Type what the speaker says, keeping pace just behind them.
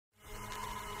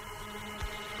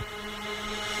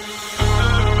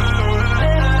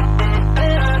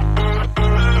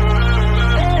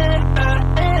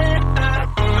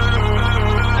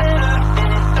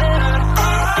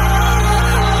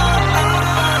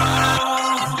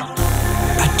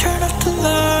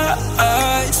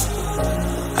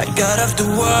got off the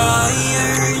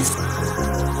wires.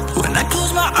 When I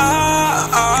close my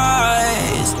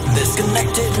eyes,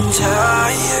 disconnected and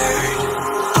tired.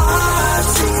 I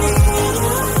see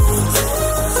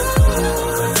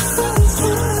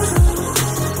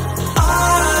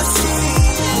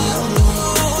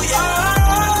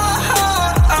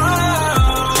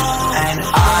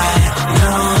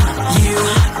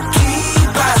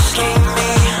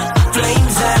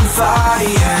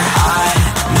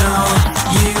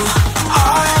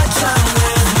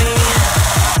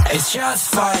shots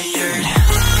fired.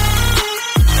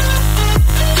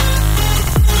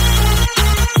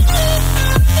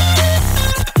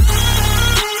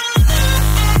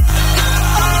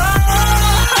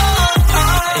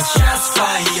 It's shots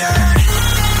fired.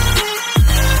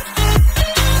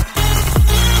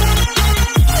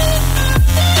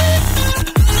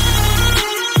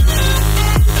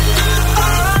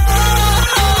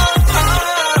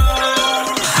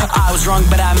 I was wrong,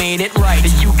 but I made it right.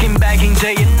 You came begging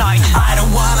day and night. I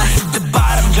don't wanna hit the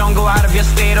bottom, don't go out of your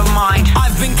state of mind.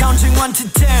 I've been counting 1 to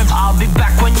 10. I'll be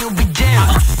back when you be dim.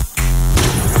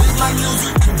 With my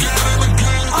music again and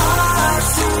again. I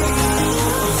see,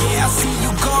 yeah, I see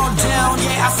you go down.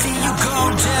 Yeah, I see you go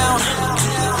down.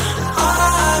 I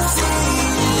see,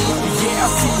 yeah, I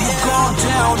see you go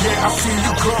down. Yeah, I see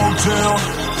you go down.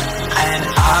 And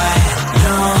I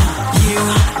know you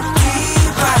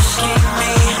keep asking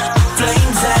me.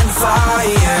 Flames and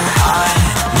fire, I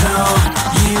know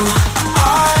you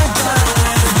are done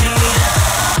with me.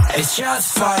 It's just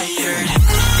fired.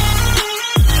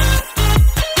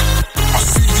 I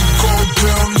see you go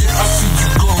down, yeah, I see you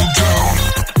go down.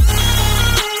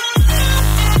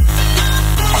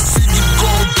 I see you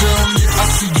go down, yeah, I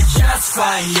see you just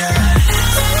fired.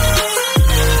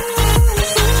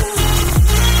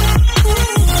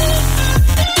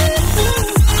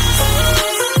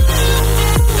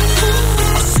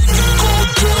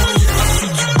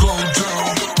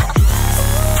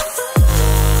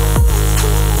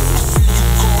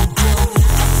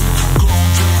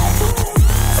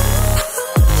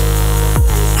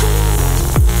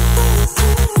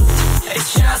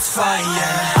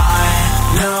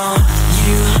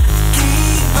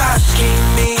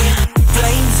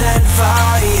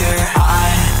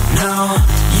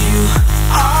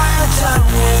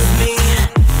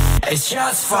 It's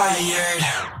just fired.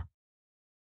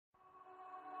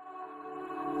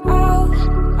 All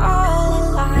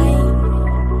alive.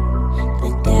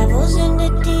 The devil's in the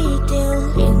detail,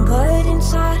 lingered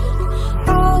inside.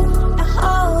 Oh, a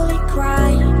holy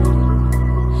crime.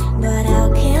 But how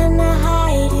can I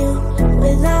hide you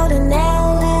without an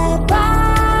alibi?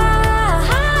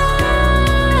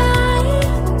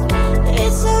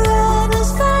 It's a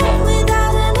rebel's fight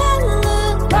without an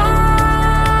alibi.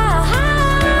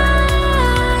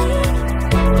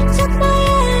 Took my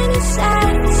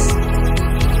innocence.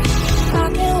 I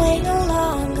can't wait no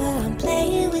longer. I'm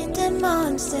playing with the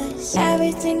monsters.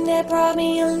 Everything that brought me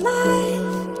alive.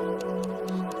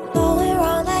 Going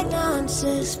wrong like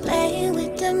nonsense. Playing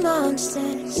with the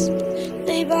monsters.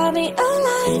 They brought me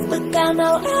alive, but got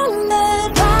no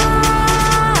alibi.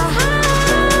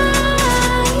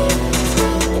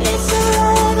 It's a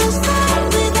rebel's fight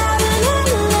without an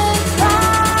alibi.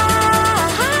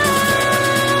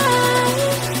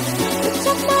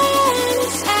 Took my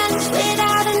innocence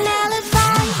without an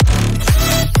alibi.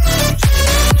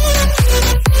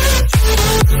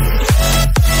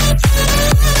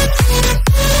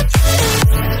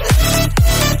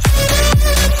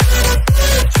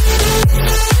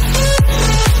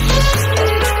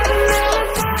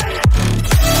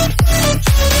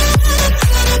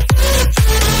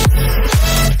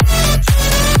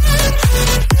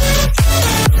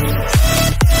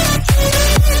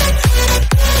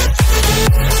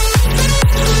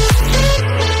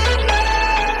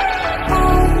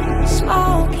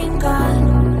 Smoking gun,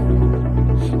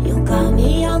 you got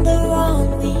me on the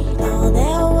run. We know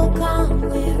that will come.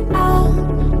 We're out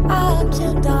up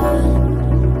till dawn.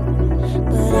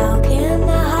 But how can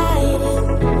I hide it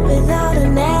without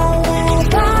an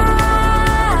alibi?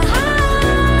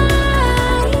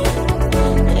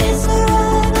 It's a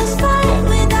rebel's fight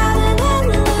without an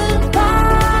alibi.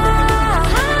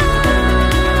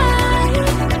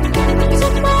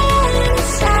 Took my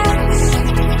innocence.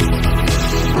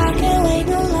 I can't wait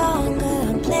no longer.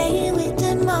 I'm playing with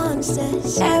the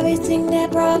monsters. Everything that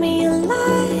brought me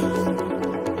alive.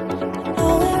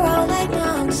 Oh, we're all like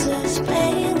nonsense.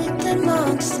 Playing with the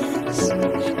monsters.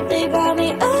 They brought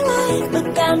me alive,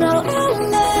 but got no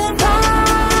alibi.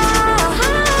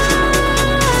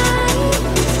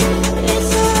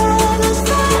 It's a rebel's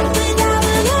fight without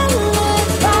an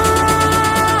alibi.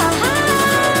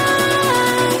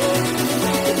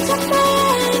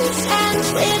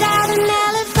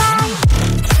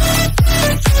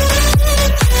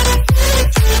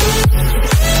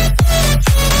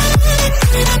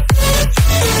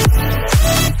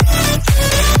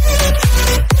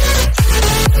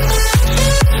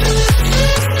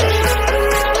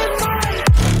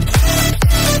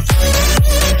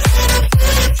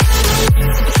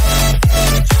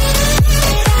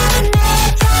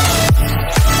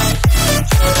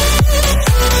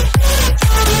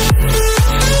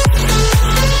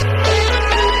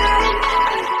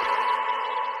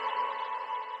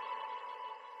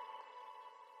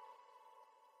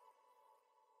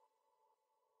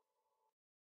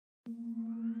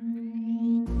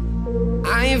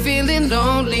 I ain't feeling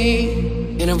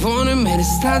lonely, and I wanna admit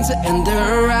it's time to end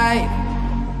the ride.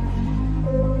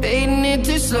 Fading it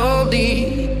too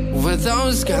slowly, were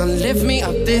those gonna lift me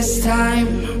up this time?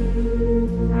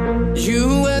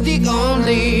 You were the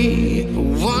only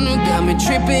one who got me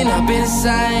tripping up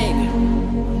inside.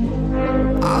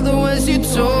 All the words you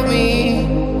told me,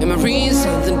 am I reading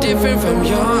something different from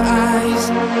your eyes?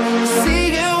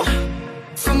 See you,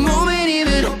 for a moment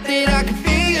even hope that I can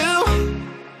feel you.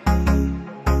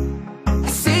 I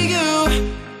see you,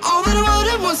 all that I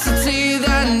wanted was to tell you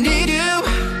that I need you.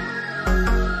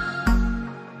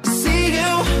 I see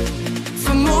you,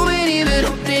 for a moment even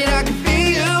hope that I can feel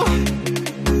you.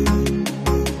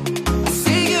 I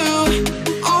see you,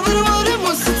 all that I wanted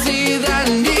was to tell you that I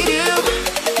need you.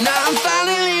 Now I'm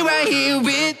finally right here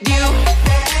with you.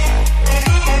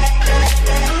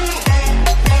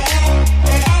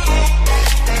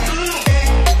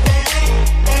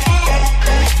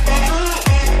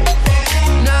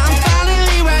 Now I'm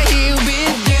finally right here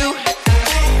with you.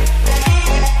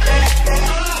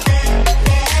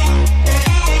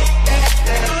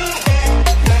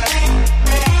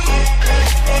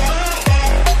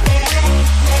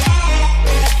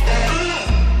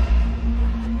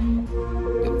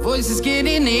 Your voice is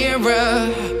getting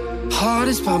nearer, heart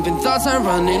is pumping, thoughts are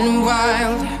running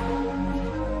wild.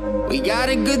 We got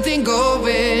a good thing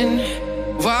going,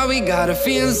 why we gotta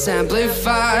feel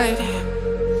amplified.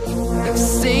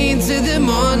 Stay till the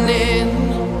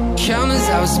morning, countless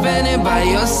hours spending by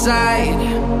your side.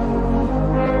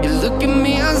 You look at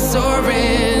me, I'm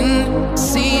soaring,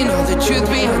 seeing all the truth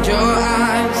behind your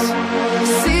eyes.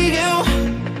 See you,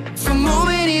 for a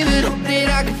moment even hope that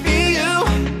I can feel you.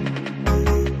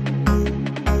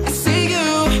 I see you,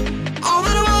 all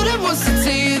that I wanted was to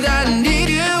tell you that I need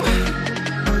you.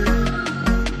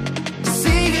 I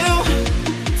see you,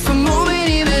 for a moment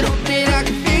even hope that I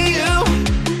can feel you.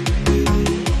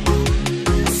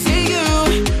 I see you,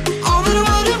 all that I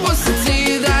wanted was to tell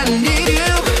you that I need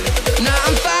you. Now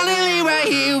I'm finally right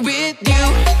here with you.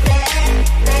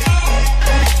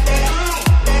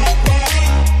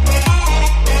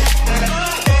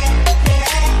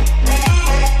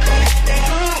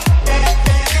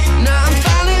 Now I'm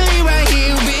finally right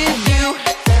here with you.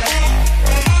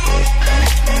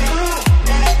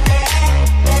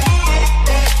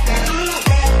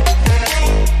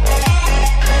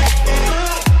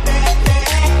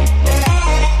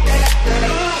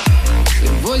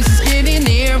 Your voice is getting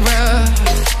nearer,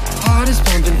 heart is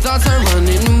pumping, thoughts are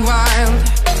running wild.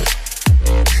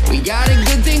 We got a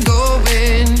good thing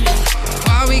going,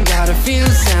 why we gotta feel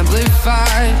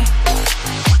amplified.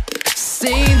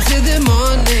 Stay till the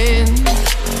morning,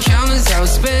 countless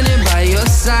hours spending by your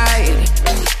side.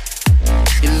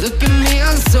 You look at me,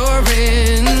 I'm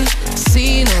soaring,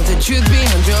 seeing all the truth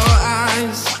behind your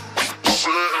eyes.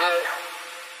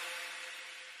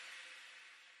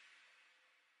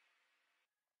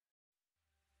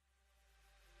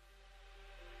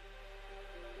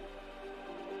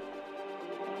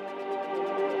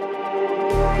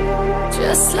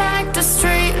 Just like the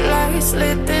street lights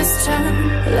lit this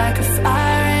town, like a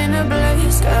fire in a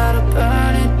blaze, gotta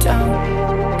burn it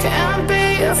down. Can't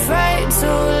be afraid to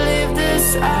leave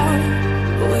this out.